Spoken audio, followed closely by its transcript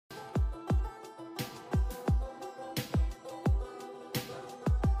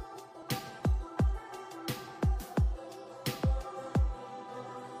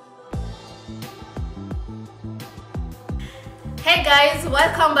Hey guys,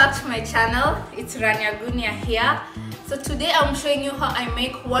 welcome back to my channel. It's Rania Gunia here. So today I'm showing you how I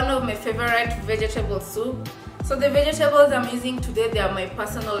make one of my favorite vegetable soup. So the vegetables I'm using today, they are my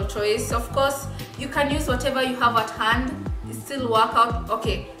personal choice. Of course, you can use whatever you have at hand. It still work out.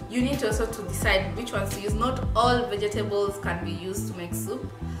 Okay, you need also to decide which ones to use. Not all vegetables can be used to make soup,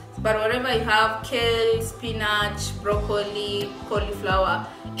 but whatever you have, kale, spinach, broccoli, cauliflower,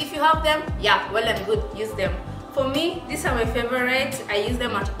 if you have them, yeah, well and good, use them. For me, these are my favorite. I use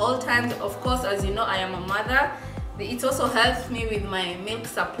them at all times. Of course, as you know, I am a mother. It also helps me with my milk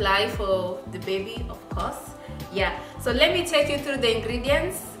supply for the baby, of course. Yeah, so let me take you through the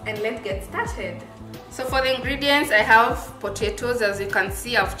ingredients and let's get started. So for the ingredients, I have potatoes. As you can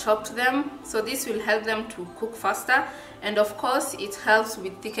see, I've chopped them. So this will help them to cook faster. And of course, it helps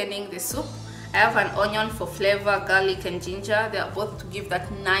with thickening the soup. I have an onion for flavor, garlic and ginger. They are both to give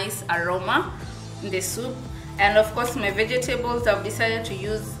that nice aroma in the soup. And of course, my vegetables, I've decided to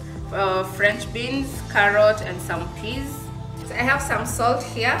use French beans, carrot and some peas. So I have some salt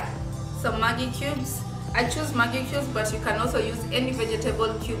here, some Maggi cubes. I choose Maggi cubes, but you can also use any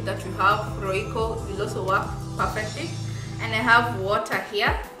vegetable cube that you have. Royco will also work perfectly. And I have water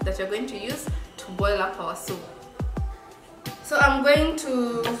here that we're going to use to boil up our soup. So I'm going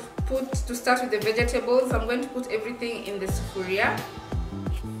to start with the vegetables, I'm going to put everything in the sufuria.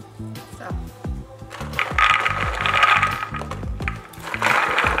 So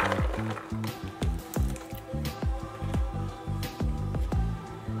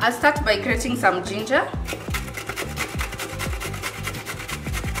I'll start by grating some ginger.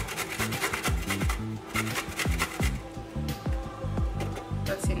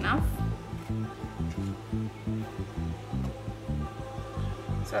 That's enough.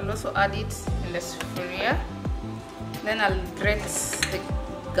 So I'll also add it in the sufuria. Then I'll grate the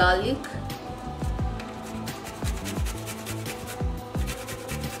garlic.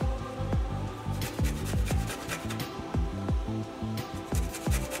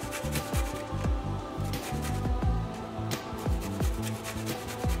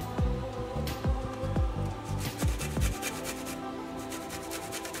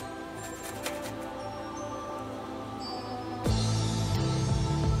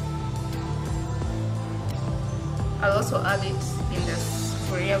 I'll also add it in the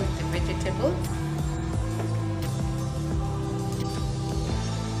sufuria with the vegetables.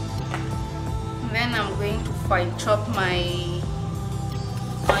 Then I'm going to fine chop my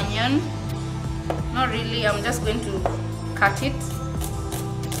onion. Not really, I'm just going to cut it,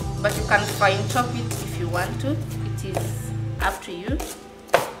 but you can fine chop it if you want to. It is up to you.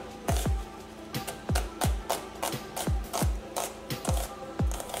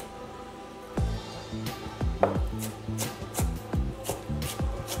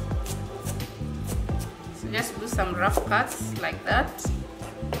 Just do some rough cuts like that.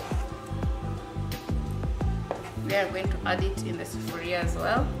 Then I'm going to add it in the sufuria as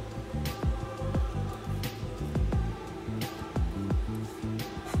well.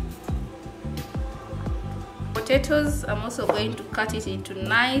 Potatoes, I'm also going to cut it into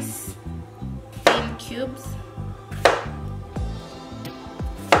nice thin cubes.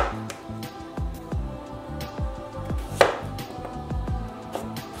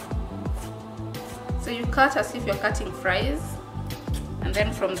 So you cut as if you're cutting fries, and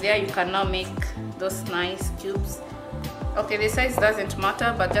then from there you can now make those nice cubes. Okay, the size doesn't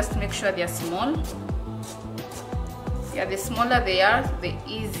matter, but just make sure they're small. Yeah, the smaller they are, the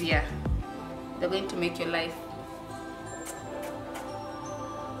easier they're going to make your life.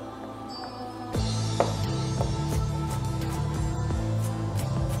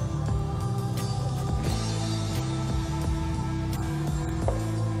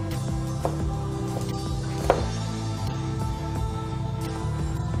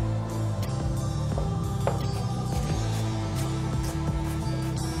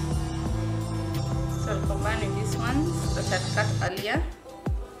 I'll combine with these ones that I cut earlier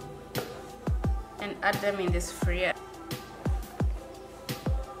and add them in this sufuria.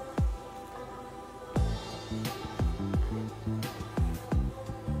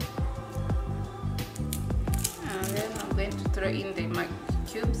 And then I'm going to throw in the Maggi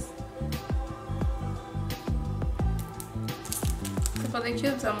cubes. So for the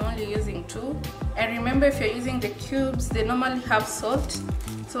cubes, I'm only using 2. And remember, if you're using the cubes, they normally have salt.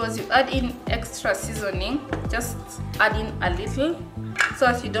 So as you add in extra seasoning, just add in a little so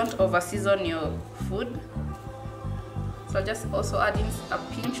that you don't over season your food. So just also add in a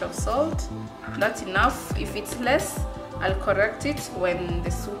pinch of salt. That's enough. If it's less, I'll correct it when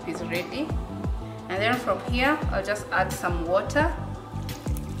the soup is ready. And then from here, I'll just add some water.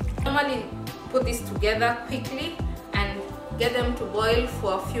 Normally put this together quickly and get them to boil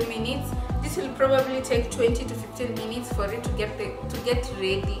for a few minutes. This will probably take 20 to 15 minutes for it to get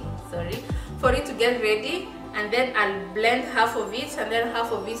ready. For it to get ready, and then I'll blend half of it, and then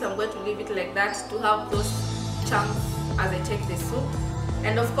half of it I'm going to leave it like that to have those chunks as I take the soup.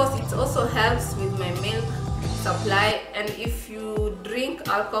 And of course, it also helps with my milk supply. And if you drink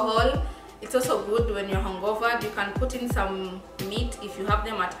alcohol, it's also good when you're hungover. You can put in some meat if you have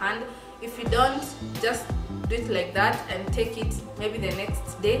them at hand. If you don't, just do it like that and take it maybe the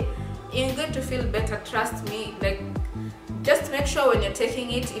next day. You're going to feel better, trust me. Like, just make sure when you're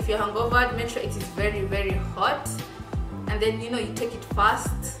taking it, if you're hungover, make sure it is very, very hot, and then you take it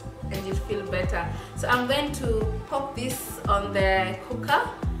fast and you feel better. So I'm going to pop this on the cooker,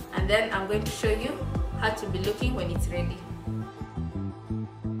 and then I'm going to show you how to be looking when it's ready.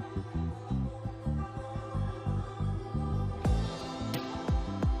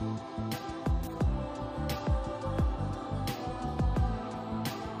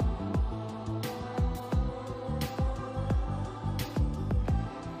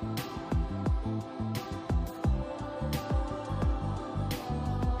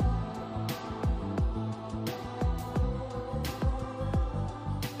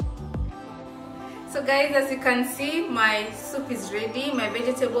 So guys, as you can see, my soup is ready. My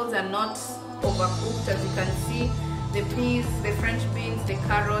vegetables are not overcooked. As you can see, the peas, the French beans, the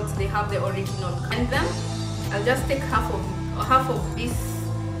carrots, they have the original kind them. I'll just take half of this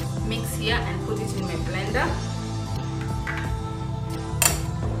mix here and put it in my blender.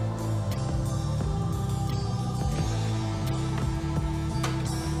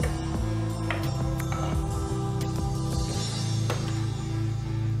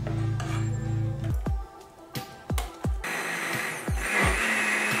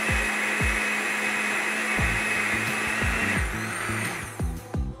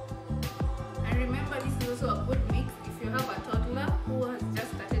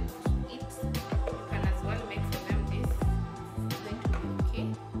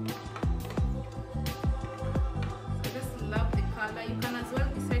 You can as well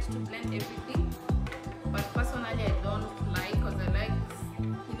decide to blend everything, but personally I don't like, because I like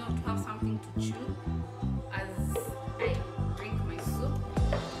to have something to chew as I drink my soup.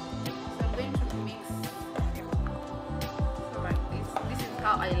 So I'm going to mix so like this. This is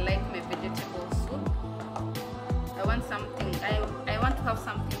how I like my vegetable soup. I want to have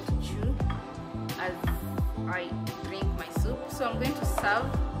something to chew as I drink my soup. So I'm going to serve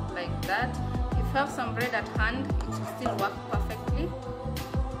like that. If you have some bread at hand, it will still work perfectly.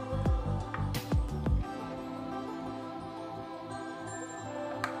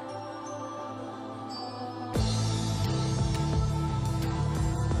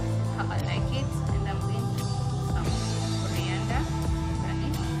 How I like it, and I'm going to put some coriander,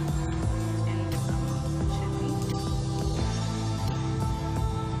 garnish, and some chili.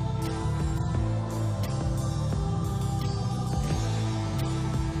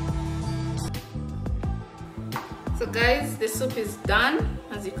 So guys, the soup is done.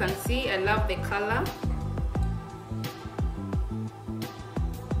 As you can see, I love the color.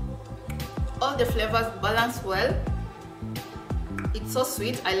 All the flavors balance well. It's so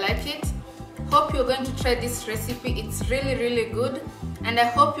sweet, I like it. Hope you're going to try this recipe. It's really, really good. And I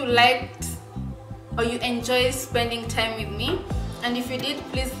hope you liked or you enjoyed spending time with me. And if you did,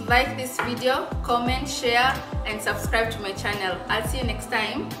 please like this video, comment, share, and subscribe to my channel. I'll see you next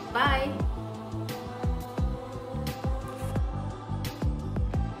time. Bye.